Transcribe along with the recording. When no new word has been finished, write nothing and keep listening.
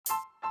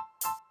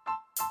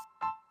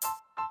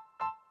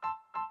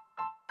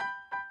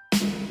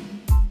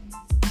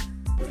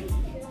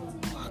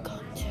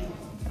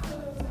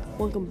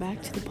Welcome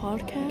back to the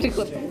podcast.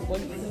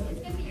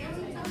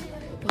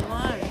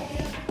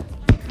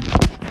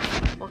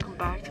 Welcome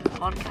back to the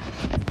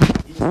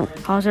podcast.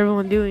 How's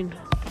everyone doing?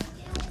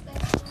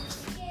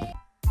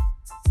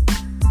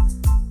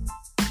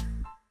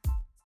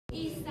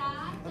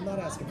 I'm not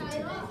asking for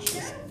too much.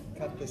 Just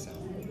cut this out.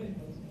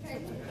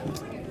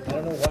 I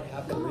don't know what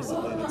happened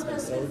recently that's been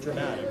so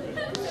dramatic.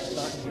 It's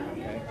not here,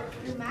 okay?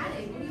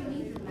 Dramatic? What do you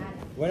mean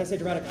dramatic? When I say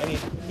dramatic, I mean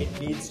it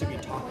needs to be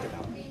talked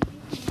about.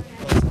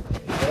 Listen,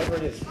 whatever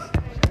it is.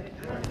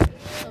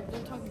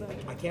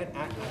 I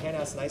can't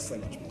ask nicely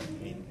much more. I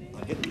mean,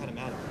 I'm getting kind of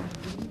mad at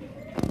you.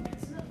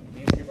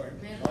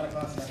 A lot of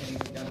classes not getting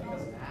done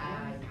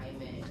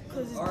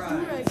because of that. All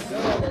right, so...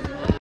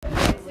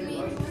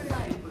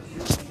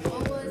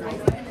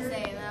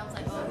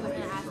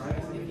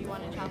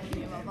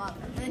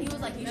 And then he was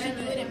like, you should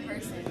do it in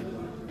person.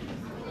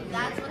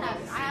 That's what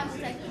happened. I have to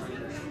text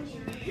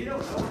you.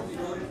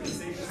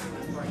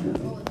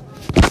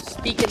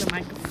 Speak in the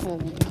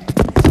microphone.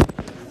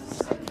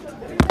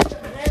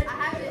 I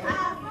have to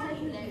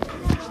text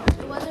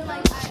you. It wasn't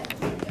like I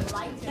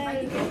liked it. I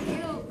think it's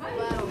cute, but I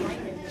don't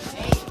like it.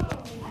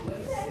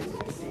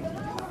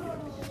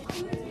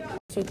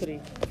 So 3.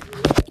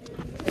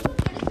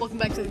 Welcome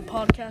back to the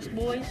podcast,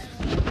 boys.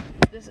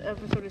 This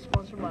episode is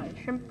sponsored by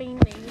Champagne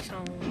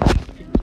Nation.